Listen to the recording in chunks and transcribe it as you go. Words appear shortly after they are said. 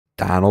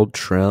Donald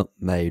Trump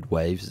made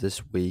waves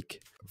this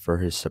week for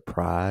his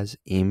surprise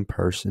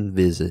in-person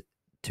visit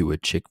to a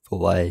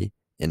Chick-Fil-A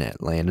in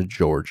Atlanta,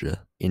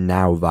 Georgia. In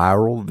now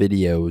viral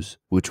videos,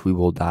 which we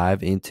will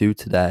dive into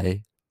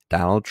today,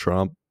 Donald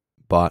Trump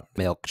bought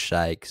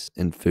milkshakes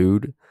and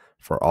food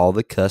for all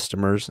the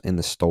customers in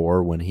the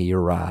store when he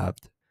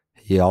arrived.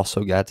 He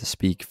also got to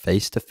speak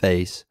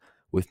face-to-face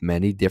with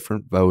many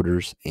different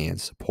voters and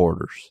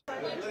supporters. Look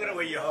at the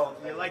way you hold.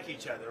 You like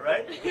each other,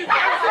 right? That's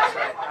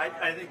right.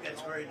 I think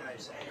that's very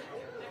nice.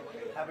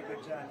 Have a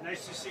good time.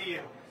 Nice to see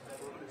you.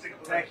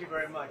 Thank you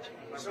very much.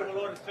 So we'll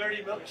order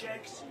 30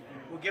 milkshakes.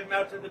 We'll give them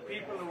out to the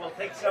people, and we'll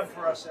take some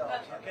for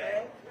ourselves,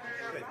 okay?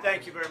 Good.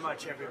 Thank you very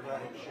much,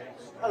 everybody.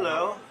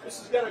 Hello. This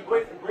has got a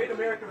great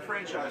American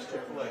franchise,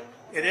 Chick-Fil-A.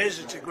 It is.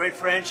 It's a great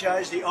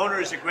franchise. The owner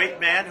is a great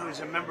man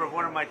who's a member of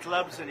one of my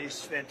clubs, and he's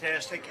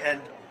fantastic.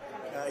 And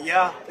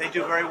yeah, they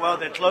do very well.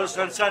 They're closed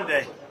on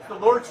Sunday. The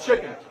Lord's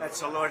Chicken. That's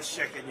the Lord's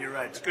Chicken. You're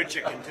right. It's good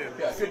chicken, too.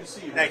 Yeah, good to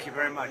see you. Thank you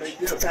very much. Thank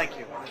you. Thank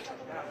you.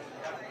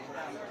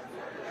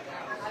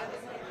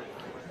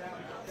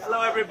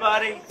 Hello,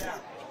 everybody.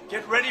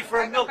 Get ready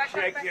for a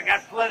milkshake. You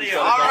got plenty of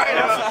them. All right.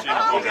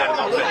 You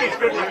got look at these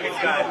good-looking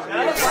guys.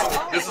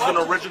 Huh? This is an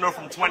original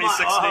from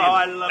 2016. Oh,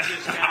 I love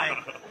this guy.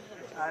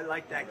 I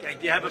like that guy.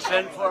 Do you have a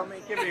pen for me?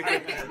 Give me a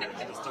good pen.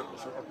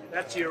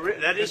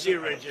 That is the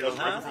original,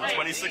 huh? From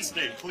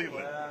 2016,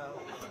 Cleveland.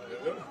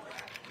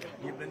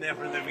 You've been there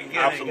from the beginning.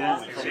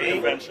 Absolutely. From the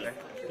invention.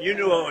 You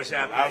knew what was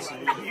happening.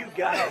 Absolutely. You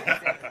got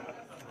it.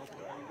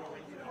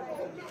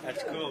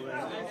 That's cool,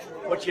 man.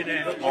 What's your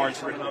name?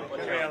 Lawrence.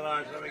 Okay,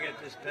 Lawrence, let me get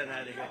this pen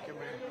out of here. Come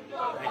here.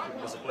 Thank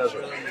you. It's a pleasure.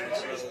 Really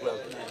nice. It's a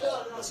pleasure.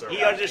 Yes, sir.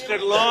 He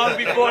understood long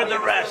before the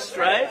rest,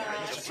 right?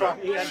 Mr. Trump.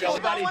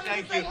 Everybody,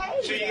 thank you.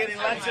 So you're getting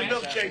lots of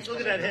milkshakes. Look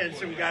at that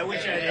handsome guy. I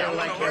wish I had hair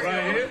like him.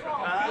 Right here?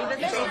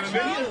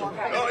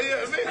 Oh,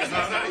 yeah, me.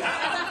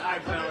 Hi,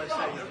 fellas.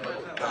 How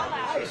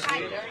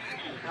you doing?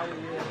 How are you?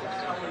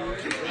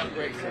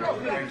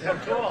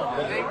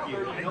 Thank you.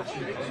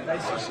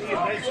 Nice to see you.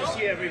 Nice to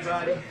see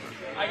everybody.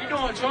 How you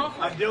doing, Trump?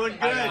 I'm doing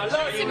good. I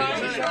love you, man.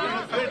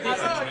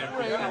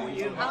 How are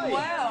you? I'm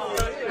well.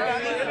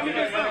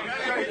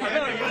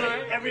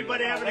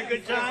 Everybody having a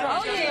good time?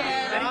 Oh,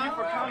 yeah. Thank you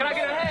for coming. Can I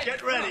get a hat?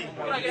 Get ready.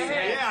 Can I get a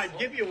hat? Yeah, I'd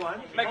give you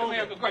one. Make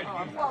America great. You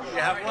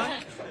have one?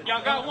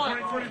 Y'all got one?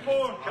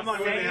 2024. Come on,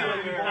 let me have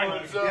it.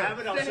 You have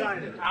it? I'll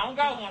sign it. I don't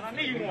got one. I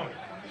need one.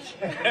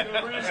 See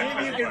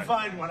if you can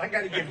find one. I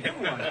got to give him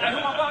one. Who am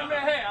I buying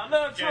that hat? I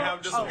love Trump.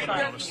 have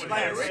disappointment.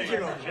 My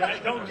original.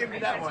 Don't give me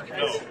that one.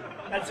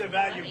 That's a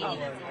valuable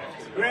one.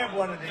 Grab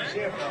one of these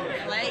here, fellas.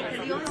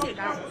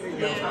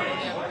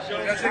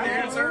 That's an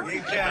answer.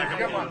 You can.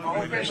 Come on.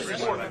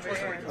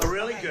 Oh,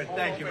 really good.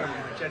 Thank you very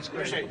much. That's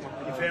great.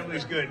 Your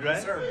family's good,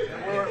 right?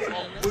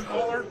 Blue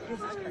collar.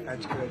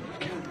 That's good.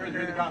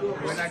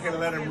 We're not going to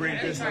let him read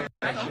this.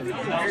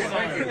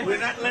 We're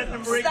not letting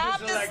him read Stop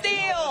this. the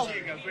steal. Here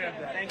you go. Grab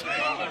that. Thank you.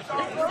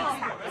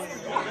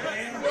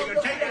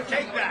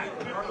 Take that.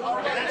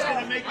 That's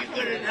going to make you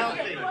good and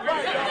healthy.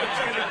 It's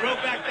going to grow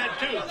back that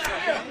tooth.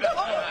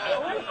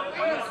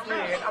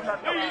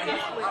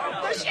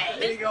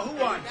 There you go. Who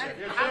wants it?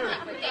 You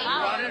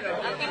want it?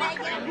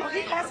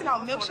 He's passing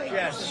out milkshakes.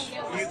 Yes,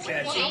 you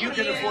can. See, you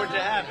can afford to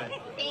have it.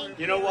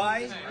 You know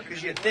why?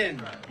 Because you're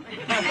thin.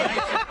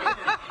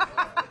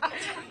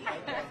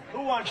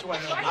 Who wants one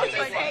of them? I'll take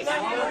one. You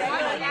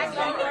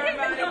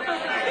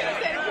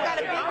got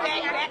a big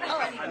bag of that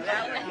color.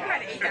 You got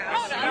to eat that.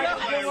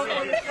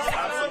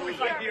 Absolutely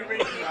like the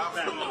original.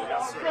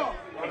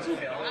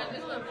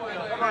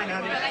 Come on,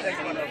 honey. Take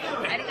one of them.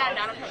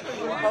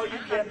 Oh, you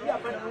can.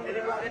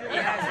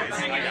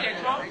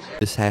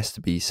 This has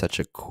to be such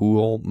a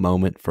cool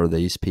moment for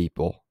these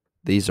people.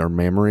 These are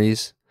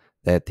memories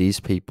that these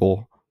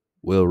people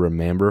will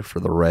remember for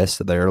the rest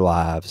of their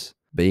lives.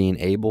 Being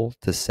able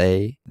to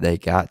say they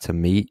got to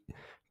meet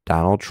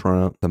Donald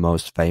Trump, the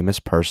most famous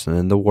person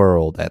in the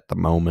world at the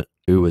moment,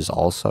 who is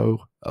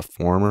also a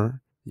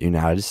former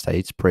United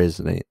States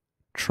president.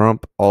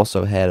 Trump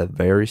also had a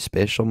very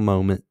special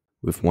moment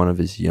with one of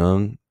his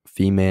young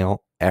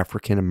female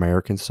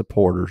African-American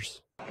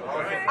supporters.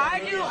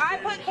 I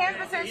put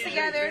canvassers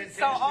together,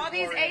 so all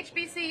these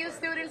HBCU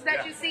students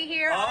that you see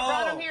here, I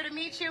brought them here to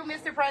meet you,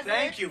 Mr. President.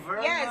 Thank you very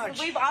much. Yes,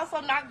 we've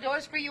also knocked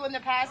doors for you in the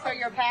past, or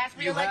your past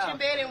re-election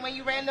bid, and when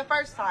you ran the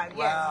first time. Yes.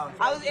 Wow.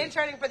 I was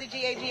interning for the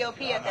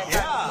GAGOP at that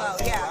time as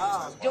well. Yeah.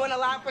 Wow. Doing a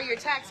lot for your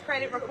tax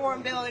credit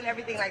reform bill and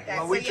everything like that.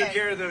 Well, we took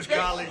care of those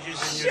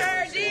colleges.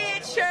 Sure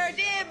did.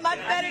 Much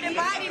better than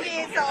Biden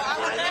did, so I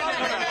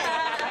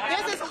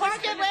was This is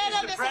Clark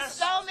Atlanta, this is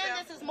Spelman,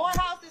 this is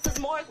Morehouse, this is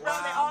Morris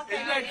Spelman, all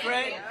Isn't that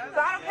great? So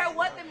I don't care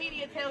what the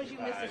media tells you,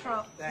 Mr.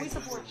 Trump. We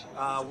support you.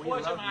 We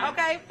love you.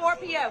 Okay, 4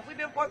 p.m. We've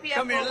been 4 p.m.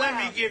 Come here, for a let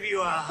while. me give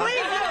you a hug.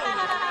 Please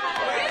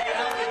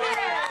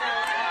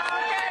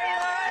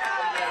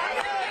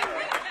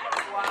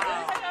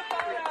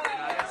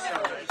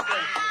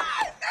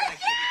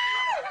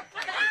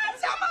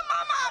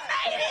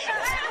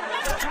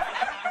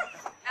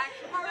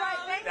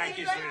Thank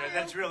you, sweetheart.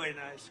 That's really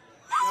nice.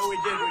 No, we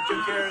did. We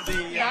took care of the.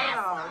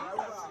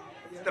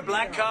 The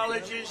black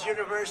colleges,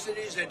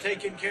 universities, they're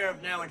taken care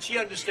of now, and she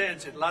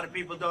understands it. A lot of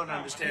people don't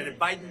understand it.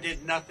 Biden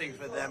did nothing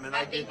for them, and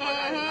I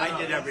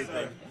did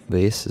everything.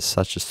 This is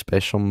such a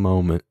special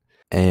moment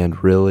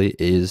and really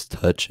is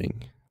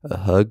touching. A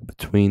hug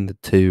between the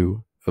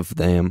two of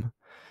them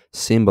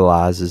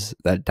symbolizes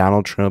that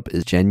Donald Trump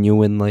is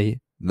genuinely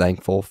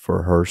thankful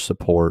for her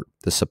support,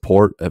 the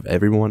support of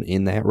everyone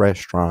in that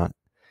restaurant,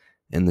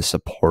 and the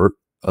support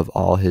of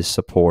all his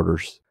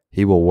supporters.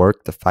 He will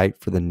work to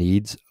fight for the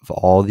needs of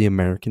all the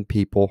American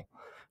people,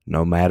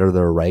 no matter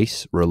their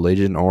race,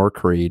 religion, or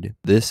creed.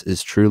 This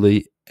is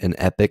truly an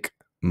epic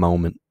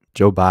moment.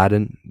 Joe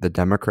Biden, the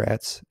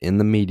Democrats, and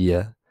the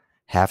media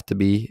have to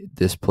be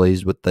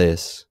displeased with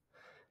this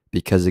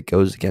because it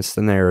goes against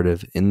the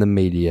narrative in the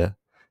media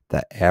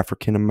that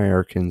African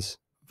Americans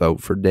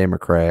vote for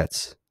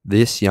Democrats.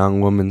 This young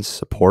woman's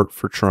support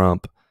for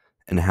Trump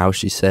and how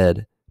she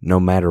said, "No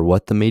matter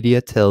what the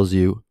media tells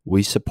you,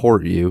 we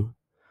support you,"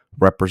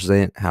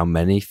 represent how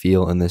many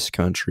feel in this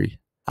country.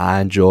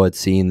 I enjoyed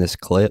seeing this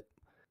clip,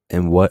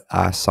 and what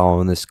I saw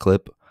in this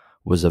clip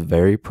was a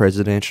very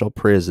presidential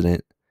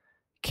president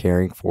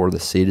caring for the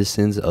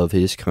citizens of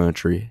his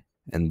country,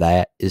 and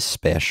that is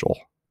special.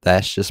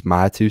 That's just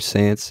my 2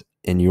 cents,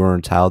 and you are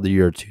entitled to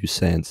your 2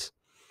 cents.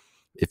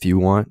 If you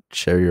want,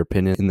 share your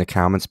opinion in the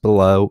comments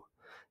below,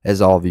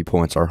 as all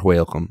viewpoints are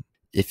welcome.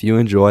 If you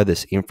enjoy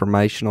this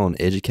informational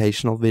and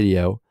educational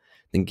video,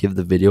 then give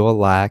the video a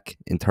like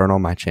and turn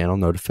on my channel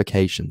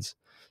notifications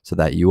so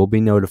that you will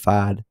be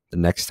notified the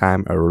next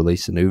time I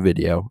release a new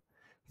video.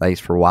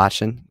 Thanks for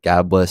watching.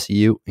 God bless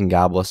you, and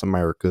God bless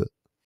America.